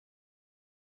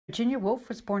Virginia Woolf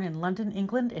was born in London,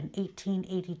 England in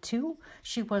 1882.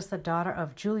 She was the daughter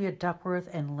of Julia Duckworth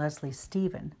and Leslie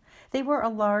Stephen. They were a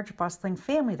large, bustling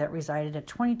family that resided at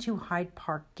 22 Hyde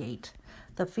Park Gate.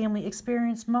 The family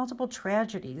experienced multiple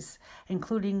tragedies,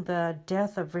 including the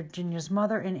death of Virginia's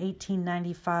mother in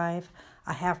 1895.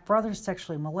 A half-brother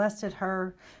sexually molested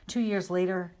her. 2 years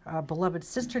later, a beloved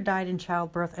sister died in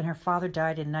childbirth, and her father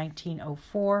died in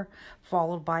 1904,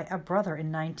 followed by a brother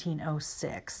in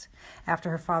 1906.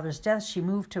 After her father's death, she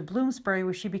moved to Bloomsbury,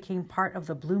 where she became part of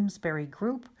the Bloomsbury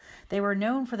Group. They were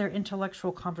known for their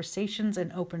intellectual conversations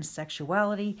and open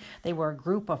sexuality. They were a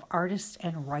group of artists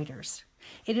and writers.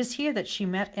 It is here that she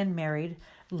met and married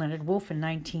Leonard Woolf in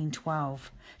 1912.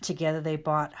 Together they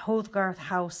bought Hogarth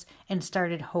House and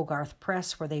started Hogarth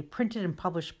Press, where they printed and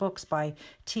published books by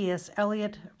T.S.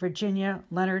 Eliot, Virginia,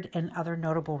 Leonard, and other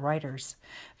notable writers.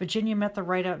 Virginia met the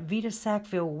writer Vida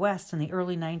Sackville West in the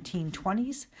early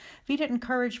 1920s. Vida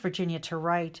encouraged Virginia to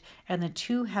write, and the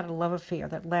two had a love affair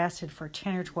that lasted for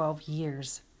 10 or 12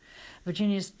 years.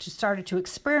 Virginia started to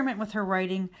experiment with her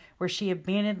writing, where she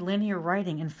abandoned linear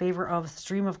writing in favor of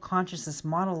stream of consciousness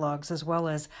monologues, as well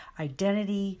as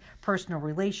identity, personal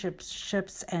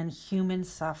relationships, and human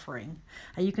suffering.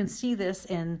 You can see this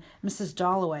in Mrs.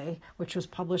 Dalloway, which was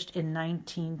published in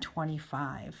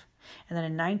 1925. And then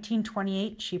in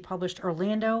 1928, she published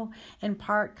Orlando, in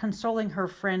part consoling her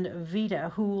friend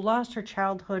Vida, who lost her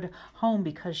childhood home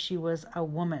because she was a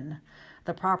woman.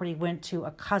 The property went to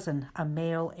a cousin, a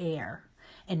male heir.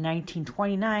 In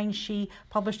 1929, she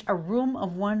published A Room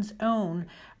of One's Own,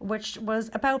 which was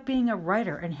about being a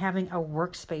writer and having a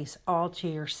workspace all to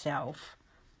yourself.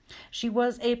 She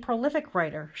was a prolific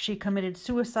writer. She committed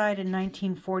suicide in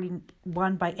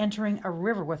 1941 by entering a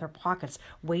river with her pockets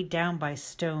weighed down by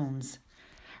stones.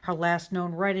 Her last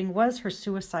known writing was her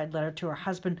suicide letter to her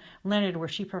husband, Leonard, where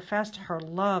she professed her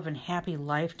love and happy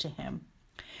life to him.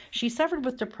 She suffered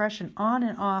with depression on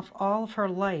and off all of her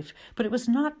life, but it was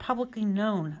not publicly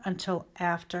known until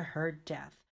after her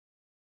death.